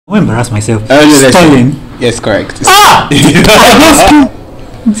I won't embarrass myself. No, Stuhrling. Yes, correct. Ah!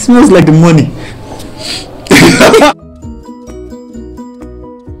 It smells like the money.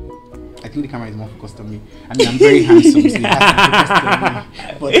 I think the camera is more focused on me. I mean, I'm very handsome, so it has to be focused on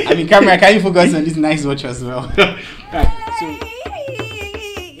me. But I mean, camera, can you focus on this nice watch as well? Right, so,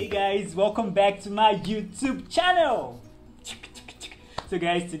 Hey guys, welcome back to my YouTube channel. So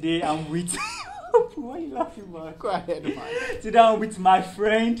guys, today I'm with why are you laughing, man? go ahead, man. Today I'm with my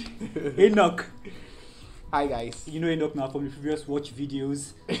friend Enoch. Hi, guys. You know Enoch now from the previous watch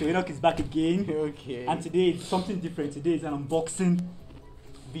videos. So Enoch is back again. Okay. And today it's something different. Today is an unboxing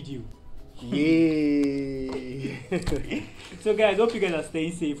video. Yay! So guys, hope you guys are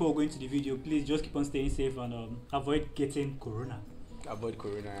staying safe before going to the video. Please just keep on staying safe and avoid getting corona. Avoid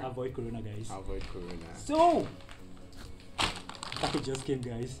corona. Avoid corona, guys. Avoid corona. So package just came,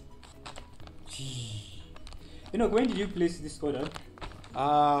 guys. You know, when did you place this order?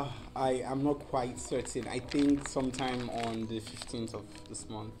 I am not quite certain. I think sometime on the 15th of this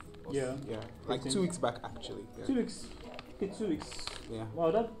month. Yeah. Yeah. Like 2 weeks back, actually. Yeah. 2 weeks. Okay, 2 weeks. Yeah.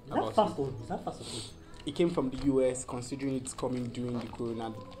 Wow, that About fast. Is that fast? It came from the US, considering it's coming during the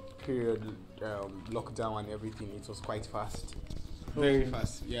corona period, lockdown and everything. It was quite fast. Very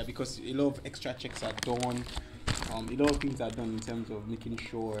fast. Yeah, because a lot of extra checks are done. A lot of things are done in terms of making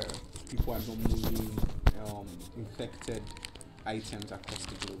sure people are not moving infected items across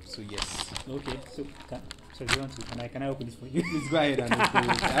the globe. So yes. Okay, so do you want to? Can I open this for you? Please go ahead and open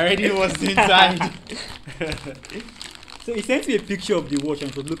it. I already was inside. So he sent me a picture of the watch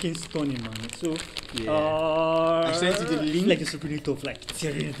and it was looking stunning, man. So Yeah. I sent you the link. Like just opening it off, like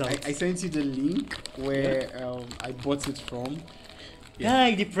tearing it out. I sent you the link where I bought it from.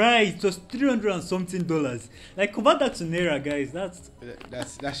 Yeah, the price it was $300 and something. Like convert that to naira, guys.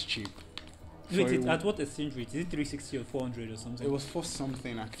 That's cheap. Wait, at what exchange rate? Is it 360 or 400 or something? It was for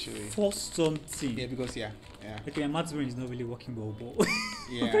something actually. For something. Yeah, because yeah. Okay, my maths brain is not really working well, but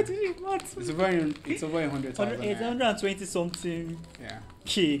Yeah. It's over 100,000. It's 120 something. Yeah.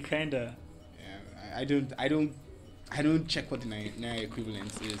 K kinda. Yeah. I don't check what the naira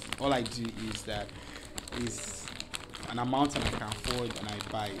equivalent is. All I do is that is an amount that I can afford and I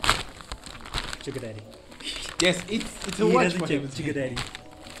buy it. Sugar daddy. Yes, it's a watch for him. Sugar daddy.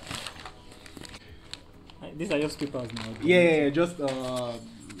 These are just papers now. Yeah, just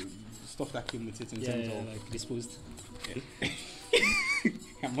stuff that came with it in terms of like disposed. Yeah.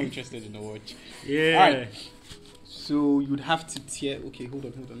 I'm more interested in the watch. Yeah. Alright. So you'd have to tear. Okay, hold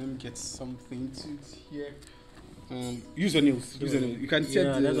on. Let me get something to tear. Use your nails. You can tear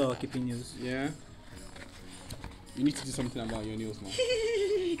Yeah, that's our keeping nails. Yeah. You need to do something about your nails, man.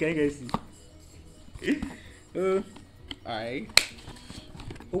 Can you guys see? Alright.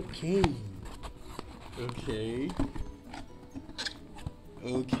 Okay.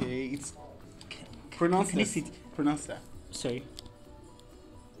 It's pronounce that. Sorry.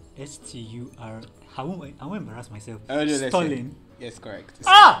 S-T-U-R. I won't embarrass myself. Stuhrling. Yes, correct.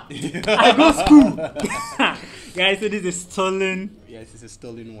 Ah! I go school. Guys, so this is Stuhrling. Yes, it's a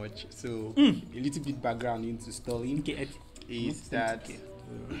Stuhrling watch. So a little bit background into Stuhrling is that.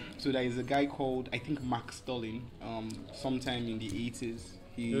 So there is a guy called, I think, Max Stuhrling. Sometime in the 80s,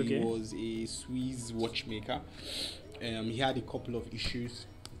 he was a Swiss watchmaker. He had a couple of issues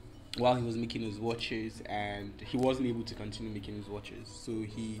while he was making his watches, and he wasn't able to continue making his watches. So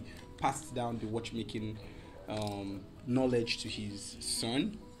he passed down the watchmaking knowledge to his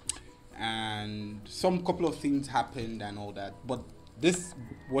son, and some couple of things happened and all that. But this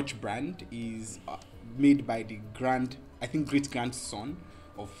watch brand is made by the great grandson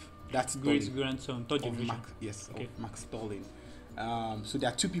of that great grandson, third generation. Of Max Stuhrling. So there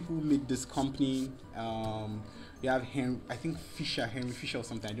are two people who made this company. You have Henry Fisher or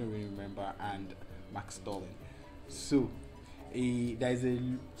something, I don't really remember, and Max Stuhrling. So there is a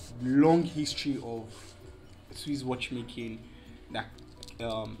long history of Swiss watchmaking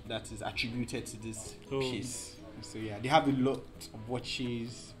that is attributed to this piece. So yeah, they have a lot of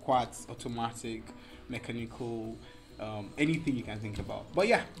watches, quartz, automatic, mechanical, anything you can think about. But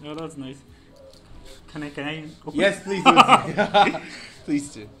yeah. Oh, that's nice. Can I open? Yes, please.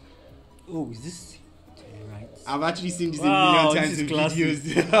 Please do. Oh, is this right? I've actually seen this a million times in videos.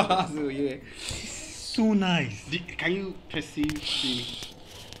 So yeah. So nice. Can you perceive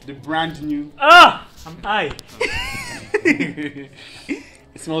the brand new? Ah! I'm high. It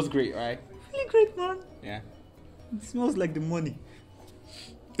smells great, right? Really great, man. Yeah. It smells like the money.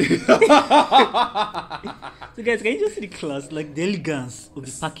 So guys, can you just see the class, like the elegance of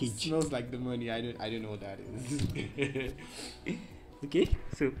the package? It smells like the money. I don't know what that is. Okay,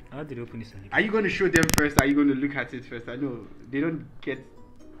 so how did you open this? Are you going to show them first? Are you going to look at it first? I know they don't get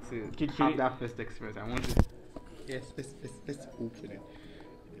to have that first experience. I want to. Yes, let's open it.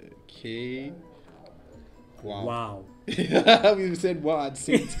 Okay. Wow. We said wow at the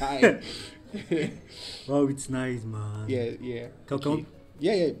same time. Wow, it's nice, man. Yeah. Okay.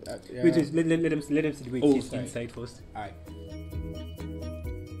 Yeah. Wait, let him see the way it is inside first. Alright.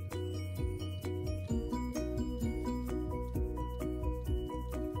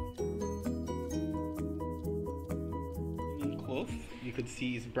 Cloth, you could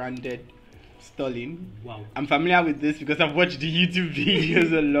see is branded Stuhrling. Wow. I'm familiar with this because I've watched the YouTube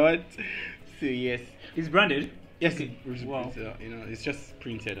videos a lot. So yes. It's branded? Yes, okay. Wow. It's just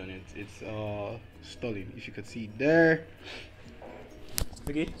printed on it. It's Stuhrling. If you could see there.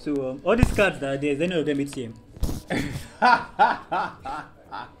 Okay, so all these cards that are there, is any of them ATM?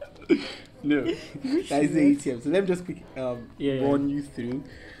 No, that is the ATM. So let me just quick run you through,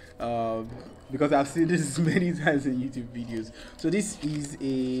 because I've seen this many times in YouTube videos. So this is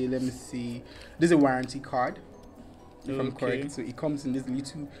this is a warranty card, if I'm correct. So it comes in this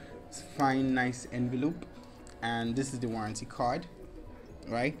little fine, nice envelope, and this is the warranty card,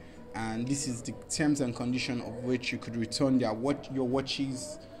 right? And this is the terms and condition of which you could return your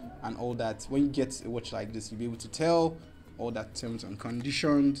watches and all that. When you get a watch like this, you'll be able to tell all that terms and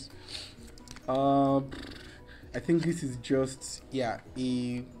conditions. I think this is just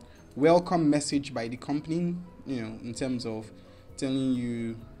a welcome message by the company, in terms of telling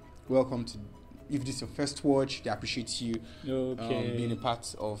you welcome to. If this is your first watch, they appreciate you being a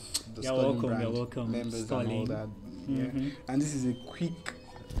part of the Stuhrling brand, members Stuhrling. And all that. Mm-hmm. And this is a quick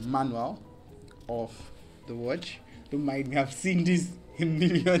manual of the watch. Don't mind me, I've seen this a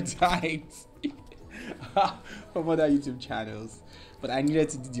million times from other YouTube channels, but I needed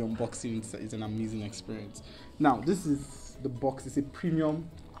to do the unboxing. It's an amazing experience. Now this is the box. It's a premium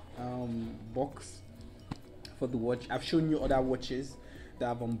box for the watch. I've shown you other watches that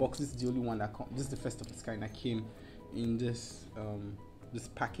I've unboxed. This is the only one that this is the first of its kind that came in this this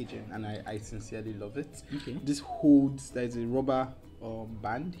packaging, and I sincerely love it. Okay. This holds, there's a rubber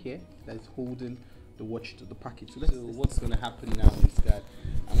band here that is holding the watch to the package. So what's going to happen now is that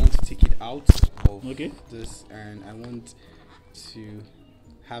I want to take it out of this, and I want to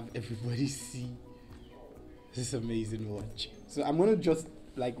have everybody see this amazing watch. So I'm going to just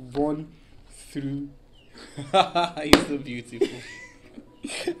run through. It's so beautiful.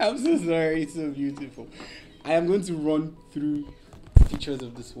 I'm so sorry, it's so beautiful. I am going to run through features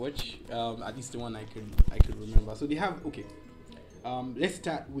of this watch, at least the one I could remember. So they have, let's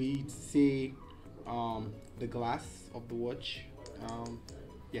start with, say, the glass of the watch.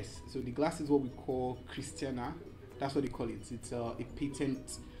 Yes, so the glass is what we call Christiana. That's what they call it. It's a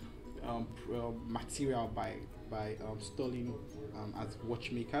patent material by Stuhrling as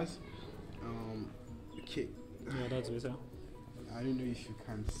watchmakers. Okay. Yeah, that's better. I don't know if you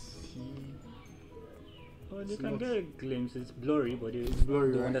can see. Oh, you can get a glimpse. It's blurry, but it's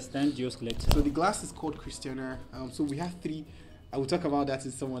blurry. You understand? Just collect. So the glass is called Christiana. So we have three. I will talk about that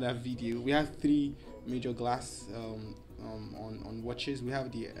in some other video. We have three major glass on watches. We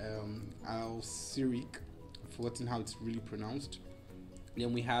have the Alceric, I've forgotten how it's really pronounced.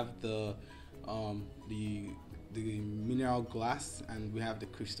 Then we have the mineral glass, and we have the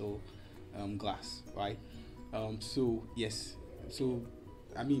crystal glass, right? So yes. So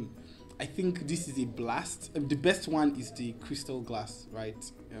I mean, I think this is a blast. The best one is the crystal glass, right?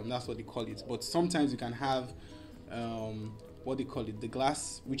 That's what they call it. But sometimes you can have what they call it, the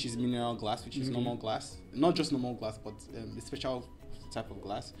glass, which is mineral glass, which is normal glass, not just normal glass, but a special type of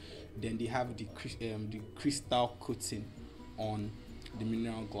glass. Then they have the crystal coating on the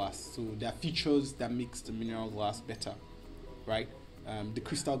mineral glass. So there are features that makes the mineral glass better, right? The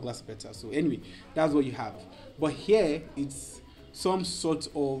crystal glass better. So anyway, that's what you have. But here it's some sort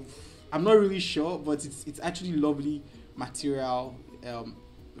of, I'm not really sure, but it's actually lovely material.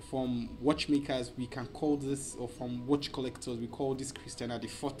 From watchmakers, we can call this, or from watch collectors, we call this Christiana the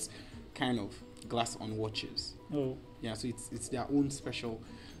fourth kind of glass on watches. Oh, yeah. So it's their own special,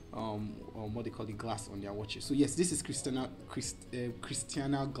 what they call the glass on their watches. So yes, this is Christiana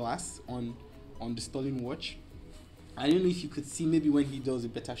glass on the Stuhrling watch. I don't know if you could see, maybe when he does a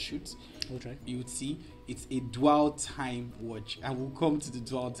better shoot, you would see it's a dual time watch. I will come to the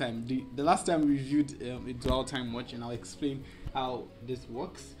dual time. The last time we reviewed a dual time watch, and I'll explain how this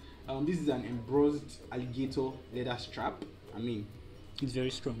works. This is an embossed alligator leather strap. I mean, it's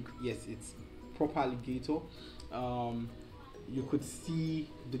very strong. Yes, it's proper alligator. You could see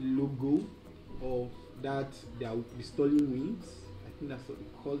the logo of that, the Stuhrling wings. I think that's what we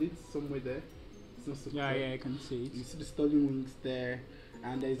call it, somewhere there. Yeah, I can see it. You see the Stuhrling wings there,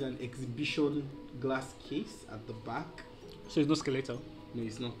 and there is an exhibition glass case at the back. So it's no skeletal. No,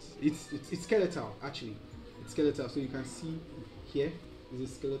 it's not. It's skeletal actually. It's skeletal. So you can see here is a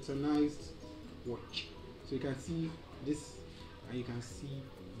skeletonized watch. So you can see this and you can see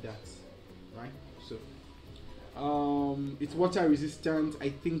that, right? So it's water resistant, I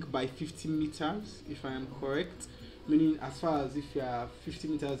think by 50 meters, if I am correct. Meaning, as far as if you are 50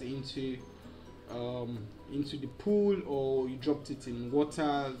 meters into the pool, or you dropped it in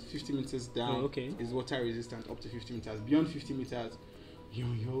water 50 meters down, is water resistant up to 50 meters. Beyond 50 meters, I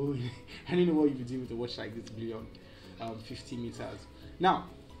don't know what you would do with a watch like this beyond 50 meters. Now,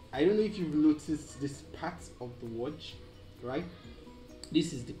 I don't know if you've noticed this part of the watch, right?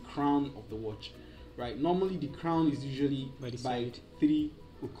 This is the crown of the watch, right? Normally the crown is usually by 3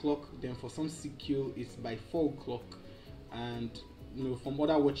 o'clock. Then for some CQ it's by 4 o'clock, and from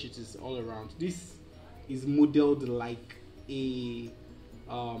other watches it's all around. This is modeled like a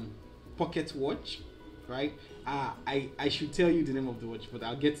pocket watch, right? I should tell you the name of the watch, but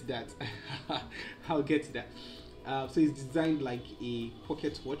I'll get to that. I'll get to that. So it's designed like a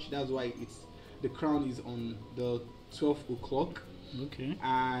pocket watch. That's why the crown is on the 12 o'clock. Okay.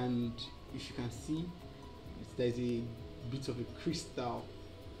 And if you can see, there's a bit of a crystal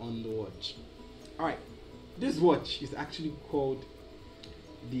on the watch. All right. This watch is actually called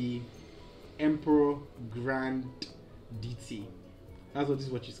the Emperor Grand DT. That's what this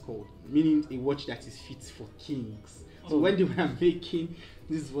watch is called, meaning a watch that is fit for kings. So when they were making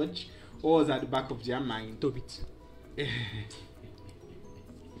this watch, what was at the back of their mind? Tobit.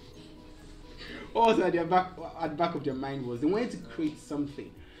 What was at the back of their mind was they wanted to create something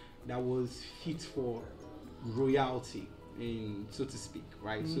that was fit for royalty, so to speak,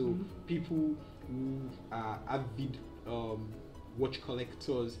 right? So people who are avid watch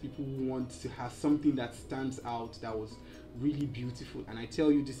collectors, people who want to have something that stands out, that was really beautiful. And I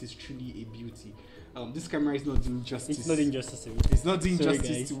tell you, this is truly a beauty. This camera is not doing justice. It's not doing justice. It's not doing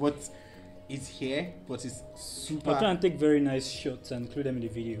justice to what is here, but it's super. I'll try and take very nice shots and include them in the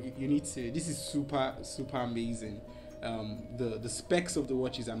video. You need to. This is super amazing. The specs of the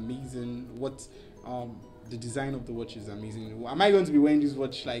watch is amazing. The design of the watch is amazing. Am I going to be wearing this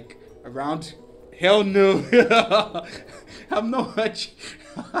watch like around? Hell no. I'm not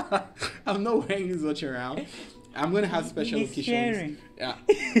wearing this watch around. I'm going to have special occasions. Yeah.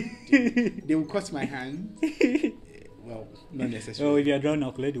 They will cut my hand. Well, not necessarily. Oh, if you're drunk,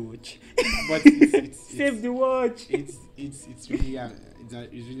 I'll collect the watch. But it's save the watch. It's really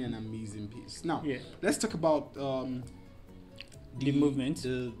an amazing piece. Now, let's talk about the movement.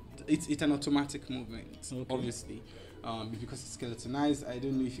 It's an automatic movement, obviously, because it's skeletonized. I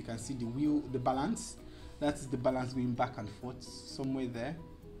don't know if you can see the wheel, the balance. That's the balance going back and forth somewhere there.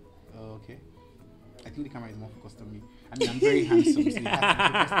 Okay. I think the camera is more focused on me. I mean, I'm very handsome, so it has to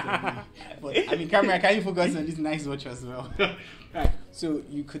focus on me. But I mean, camera, can you focus on this nice watch as well? Right. So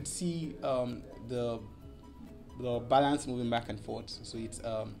you could see the balance moving back and forth. So it's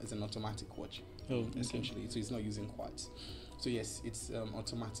an automatic watch, essentially. So it's not using quads. So yes, it's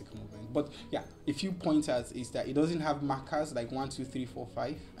automatic movement. But yeah, a few pointers is that it doesn't have markers like 1, 2, 3, 4,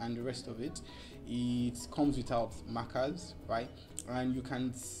 5, and the rest of it. It comes without markers, right? And you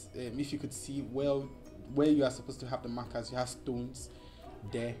can, if you could see where you are supposed to have the markers, you have stones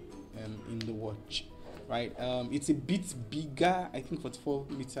there in the watch, right? It's a bit bigger, I think 44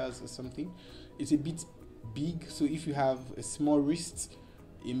 meters or something. It's a bit big, so if you have a small wrist,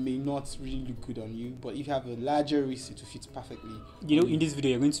 it may not really look good on you, but if you have a larger wrist, it will fit perfectly. In this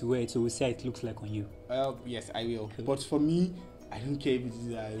video, you're going to wear it, so we'll see how it looks like on you. Yes, I will. Cool. But for me, I don't care if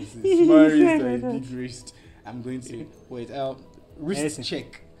it's a small wrist or a big wrist. I'm going to wait. Wrist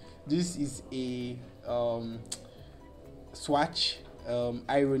check. This is a Swatch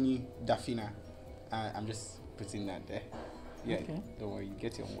Irony Dafina. I'm just putting that there. Yeah, don't worry,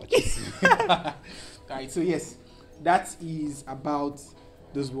 get your own watches. Alright, so yes, that is about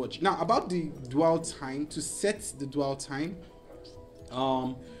this watch. Now about the dwell time. To set the dwell time,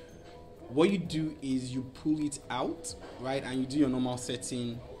 what you do is you pull it out, right, and you do your normal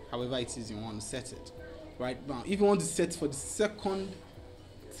setting, however it is you want to set it, right? Now if you want to set for the second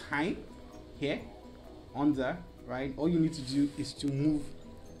time here under, right, all you need to do is to move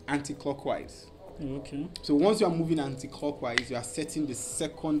anti-clockwise. Okay. So once you are moving anti-clockwise, you are setting the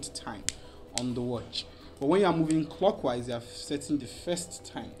second time on the watch. But when you are moving clockwise, you are setting the first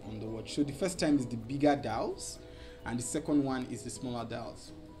time on the watch. So the first time is the bigger dials, and the second one is the smaller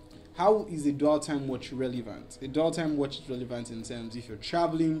dials. How is a dual time watch relevant? A dual time watch is relevant in terms if you're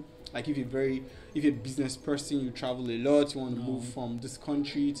traveling, like if you're a business person, you travel a lot, you want to move from this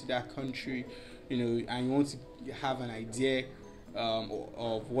country to that country, and you want to have an idea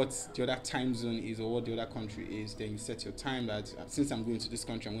of what the other time zone is or what the other country is, then you set your time that since I'm going to this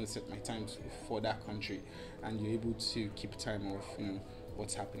country, I'm going to set my time for that country, and you're able to keep time of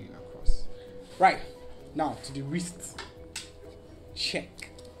what's happening across. Right, now to the wrist check.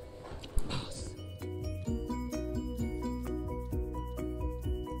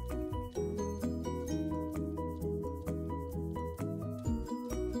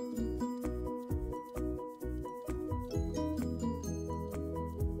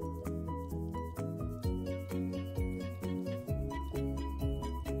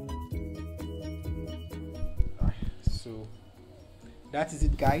 So that is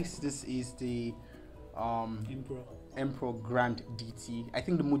it, guys. This is the Emperor Grand DT. I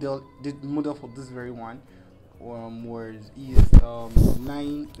think the model for this very one is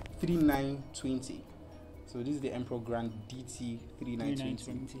 3920. So this is the Emperor Grand DT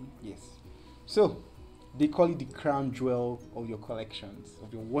 3920. Yes. So they call it the crown jewel of your collections,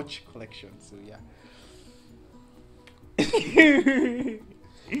 of your watch collection. So yeah.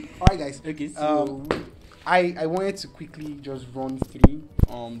 All right, guys. Okay. So I wanted to quickly just run through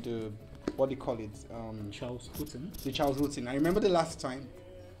the what they call it, Charles Houghton. The Charles Houghton. I remember the last time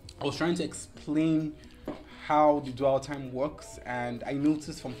I was trying to explain how the dual time works, and I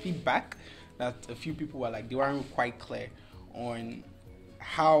noticed from feedback that a few people were like they weren't quite clear on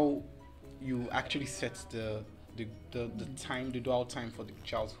how you actually set the time, the dual time for the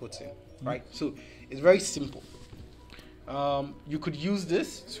Charles Houghton, right? So it's very simple. You could use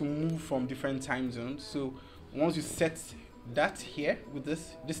this to move from different time zones. So once you set that here with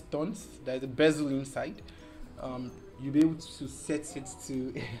this turns, there's a bezel inside. You'll be able to set it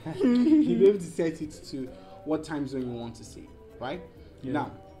to you'll be able to set it to what time zone you want to see, right? Yeah.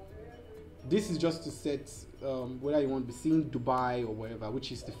 Now, this is just to set whether you want to be seeing Dubai or whatever,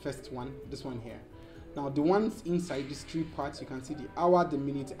 which is the first one, this one here. Now, the ones inside these three parts, you can see the hour, the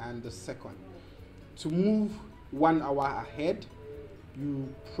minute, and the second. To move 1 hour ahead,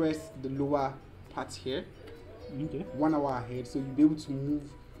 you press the lower part here. Okay. 1 hour ahead, so you'll be able to move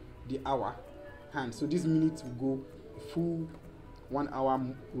the hour hand. So this minute will go full 1 hour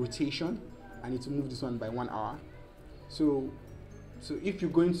rotation, and it will move this one by 1 hour. So if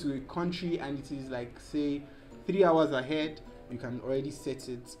you're going to a country and it is like say 3 hours ahead, you can already set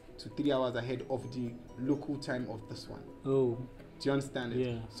it to 3 hours ahead of the local time of this one. Oh, do you understand it?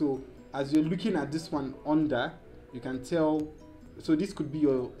 Yeah. So as you're looking at this one under, you can tell, so this could be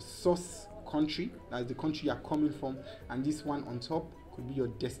your source country, that's the country you're coming from, and this one on top could be your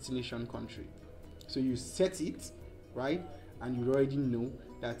destination country. So you set it, right, and you already know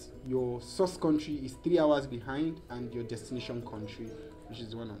that your source country is 3 hours behind, and your destination country, which is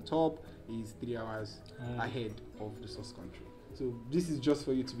the one on top, is 3 hours ahead of the source country. So this is just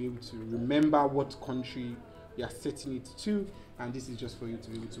for you to be able to remember what country you are setting it to, and this is just for you to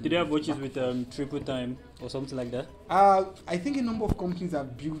be able to. Do they have watches with triple time or something like that? I think a number of companies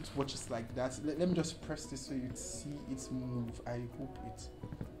have built watches like that. Let me just press this so you see its move. I hope it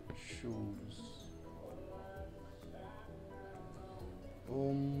shows.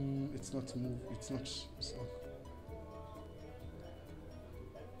 It's not move. It's not.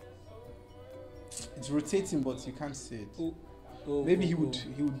 It's rotating, but you can't see it. Maybe he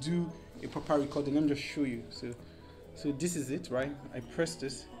would do a proper recording. Let me just show you. So this is it, right? I press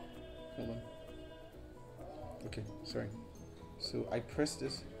this. Hold on. Okay, sorry. So I press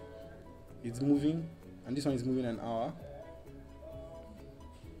this. It's moving, and this one is moving an hour.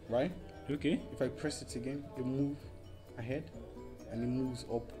 Right? Okay. If I press it again, it moves ahead, and it moves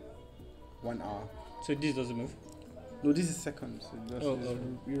up 1 hour. So this doesn't move? No, this is seconds. So that's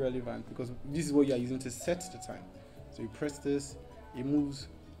irrelevant because this is what you are using to set the time. So you press this, it moves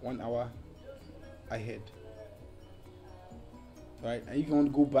 1 hour ahead. Right, and if you want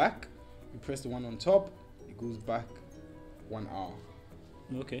to go back, you press the one on top, it goes back 1 hour.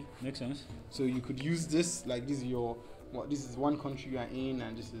 Okay, makes sense. So you could use this like this is your this is one country you are in,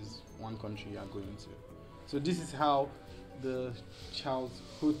 and this is one country you are going to. So this is how the Charles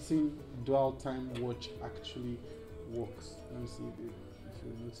Houghton dual time watch actually works. Let me see if you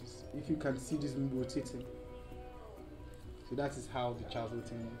notice. If you can see this rotating. So that is how the Charles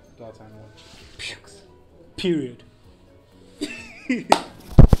Houghton dual time watch works. Period.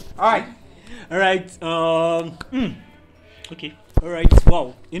 Alright. Okay. Alright.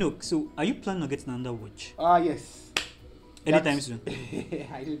 Wow. So are you planning on getting another watch? Yes. Anytime soon?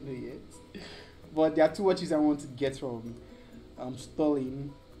 I don't know yet. But there are two watches I want to get from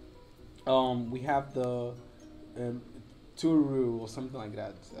Stuhrling. We have the Turu or something like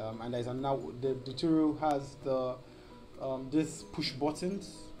that. And there's now the Turu has the this push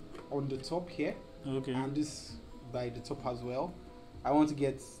buttons on the top here. Okay. And this by the top as well. I want to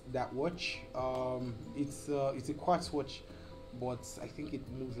get that watch. It's a quartz watch, but I think it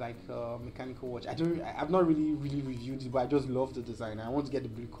moves like a mechanical watch. I've not really reviewed it, but I just love the design. I want to get the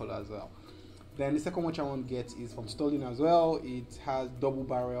blue color as well. Then the second watch I want to get is from Stuhrling as well. It has double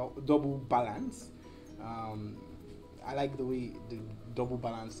balance. I like the way the double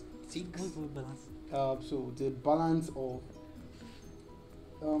balance ticks. Double balance. So the balance of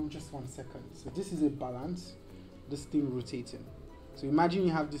just 1 second. So this is a balance. This thing rotating. So imagine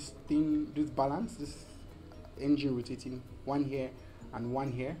you have this thing, this balance, this engine rotating, one here and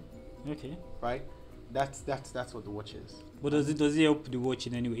one here. Okay. Right. That's what the watch is. But does it help the watch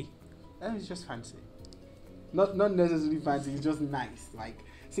in any way? It's just fancy. Not necessarily fancy. It's just nice. Like,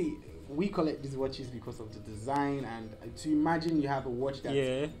 see, we collect these watches because of the design, and to imagine you have a watch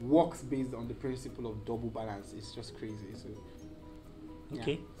that works based on the principle of double balance, it's just crazy. So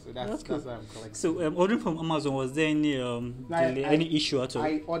okay, so that's cool. what I'm collecting. So ordering from Amazon, was there any delay, any issue at all?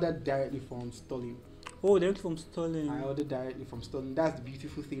 I ordered directly from Stuhrling. Oh, directly from Stuhrling. I ordered directly from Stuhrling. That's the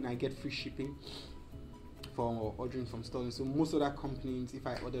beautiful thing. I get free shipping for ordering from Stuhrling. So most other companies, if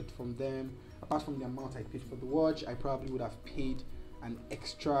I ordered from them, apart from the amount I paid for the watch, I probably would have paid an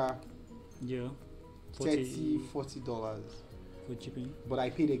extra $40 for shipping. But I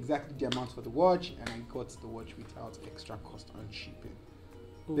paid exactly the amount for the watch, and I got the watch without extra cost on shipping.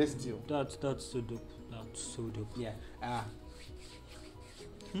 Oh, Best deal. That's so dope. That's so dope. Yeah. A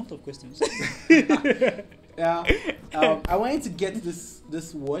lot of questions. I wanted to get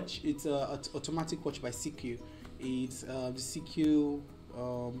this watch. It's a automatic watch by CQ. It's the CQ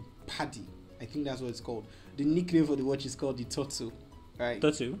Paddy. I think that's what it's called. The nickname for the watch is called the Toto. Right?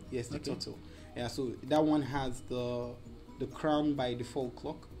 Toto? Yes, the Toto. Yeah, so that one has the crown by default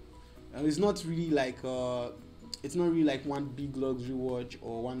clock. It's not really like one big luxury watch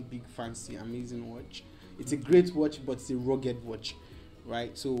or one big fancy amazing watch. It's a great watch, but it's a rugged watch,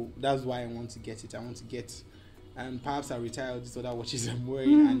 right? So that's why I want to get it. I want to get, and perhaps I'll retire these other watches I'm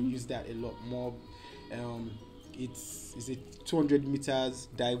wearing and use that a lot more. It's a 200 meters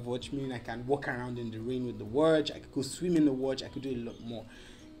dive watch, meaning I can walk around in the rain with the watch. I could go swim in the watch. I could do a lot more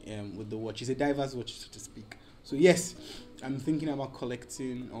with the watch. It's a diver's watch, so to speak. So yes, I'm thinking about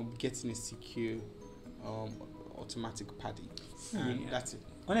collecting or getting a CQ automatic Paddy, and that's it.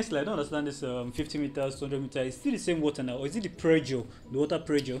 Honestly, I don't understand this 50 meters, 200 meters. It's still the same water now, or is it the pressure, the water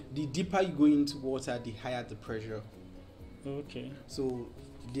pressure? The deeper you go into water, the higher the pressure. Okay. So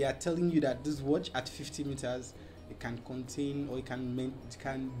they are telling you that this watch at 50 meters, it can contain or it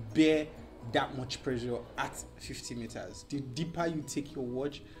can bear that much pressure at 50 meters. The deeper you take your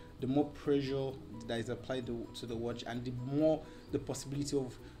watch, the more pressure that is applied to the watch, and the more the possibility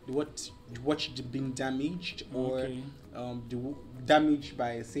of the watch being damaged or damaged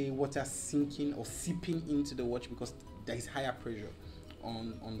by, say, water sinking or seeping into the watch, because there is higher pressure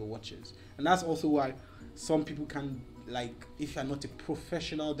on the watches. And that's also why some people can, like, if you're not a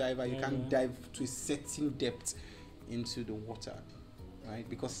professional diver, you can dive to a certain depth into the water, right?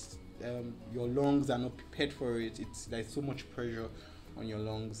 Because your lungs are not prepared for it. There's so much pressure on your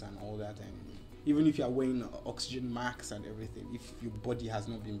lungs and all that, and even if you are wearing oxygen masks and everything, if your body has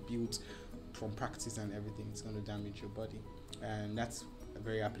not been built from practice and everything, it's going to damage your body, and that's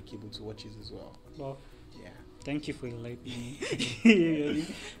very applicable to watches as well. Well, yeah. Thank you for enlightening me.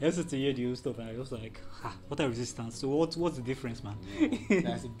 I also to hear the old stuff, and I was like, water resistance. So what's the difference, man? Yeah,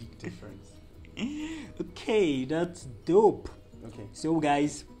 that's a big difference. Okay, that's dope. Okay. So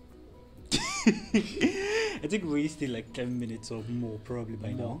guys, I think we're still like 10 minutes or more probably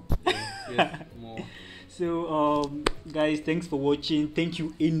by now. Yeah, more. So guys, thanks for watching. Thank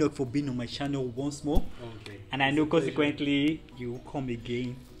you, Enoch, for being on my channel once more. Okay. And I know consequently you will come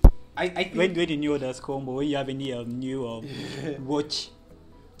again. I think when the new orders come, or when you have any new watch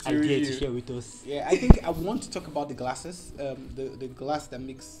idea to share with us. Yeah, I think I want to talk about the glasses. The glass that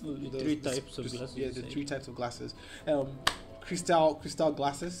makes the three types of glasses. Yeah, the three types of glasses. Crystal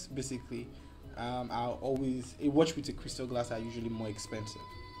glasses, basically. Are always, a watch with a crystal glass are usually more expensive.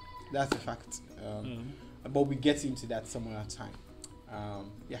 That's a fact. But we get into that some other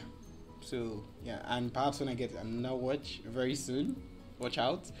time. Yeah. So yeah, and perhaps when I get another watch very soon, watch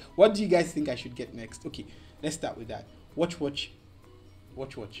out. What do you guys think I should get next? Okay, let's start with that. Watch.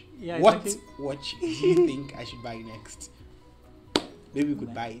 Yeah, what watch do you think I should buy next? Maybe we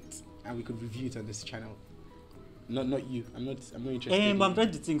could buy it and we could review it on this channel. Not you. I'm not interested. But I'm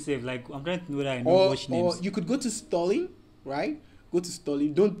trying to think safe. Like, I'm trying to know that I know watch names. Or you could go to Stuhrling, right? Go to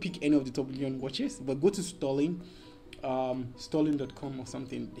Stuhrling. Don't pick any of the top million watches, but go to Stuhrling. Stuhrling.com or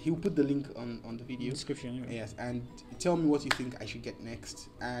something. He'll put the link on the video description. Anyway. Yes, and tell me what you think I should get next,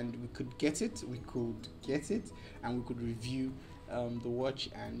 and we could get it, and we could review the watch,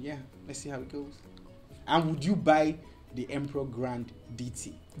 and yeah, let's see how it goes. And would you buy the Emperor Grand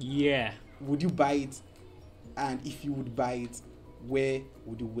DT? Yeah. Would you buy it? And if you would buy it, where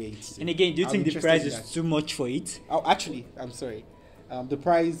would you wear it to? And again, do you think the price is too much for it? Oh, actually, I'm sorry. The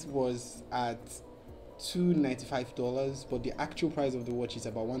price was at $295, but the actual price of the watch is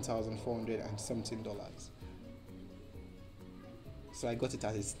about $1,400 and something. So I got it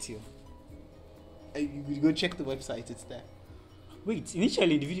as a steal. You go check the website; it's there. Wait,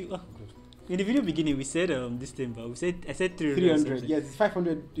 initially in the video, in the video beginning we said this thing, but I said 300. Yes, it's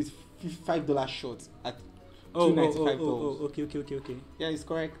 500. It's $5 short at $295. Okay. Yeah, it's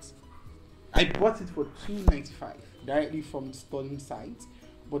correct. I bought it for $295 directly from the Stuhrling site,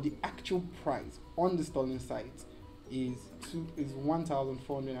 but the actual price on the Stuhrling site is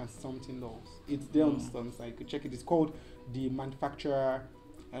 $1,400 and something. It's there on the Stuhrling site. You could check it. It's called the manufacturer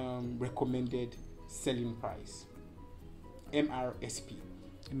recommended selling price, MRSP.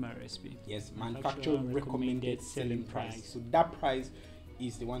 Yes, manufacturer recommended selling price. So that price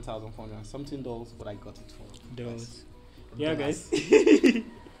is the $1,400 and something, but I got it for those. Yeah, guys.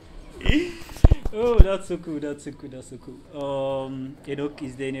 Oh, that's so cool. Enoch,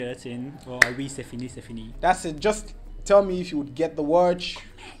 is there any other thing, or are we Stephanie? That's it. Just tell me if you would get the watch.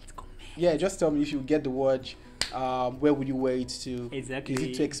 Comment. Yeah, just tell me if you would get the watch. Where would you wear it to? Exactly. Is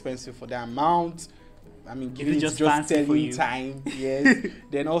it too expensive for that amount? I mean, give it just telling time. Yes.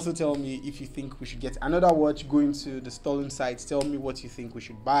 Then also tell me if you think we should get another watch. Going to the Stuhrling site, tell me what you think we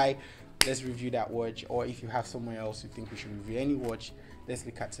should buy. Let's review that watch. Or if you have somewhere else you think we should review any watch, let's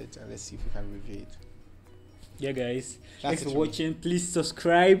look at it and let's see if we can review it. Yeah, guys, thanks for watching. Please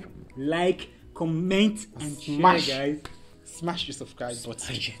subscribe, like, comment, and smash, share, guys. Smash the subscribe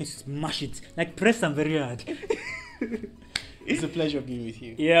button. Smash it. Like, press them very hard. It's a pleasure being with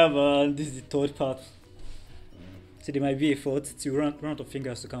you. Yeah, man. This is the third part. So there might be a fourth to run out of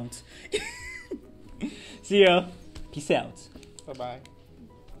fingers to count. See ya. Peace out. Bye-bye.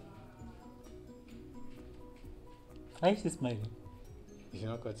 Why is she smiling? You should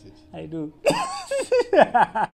not cut it. I do.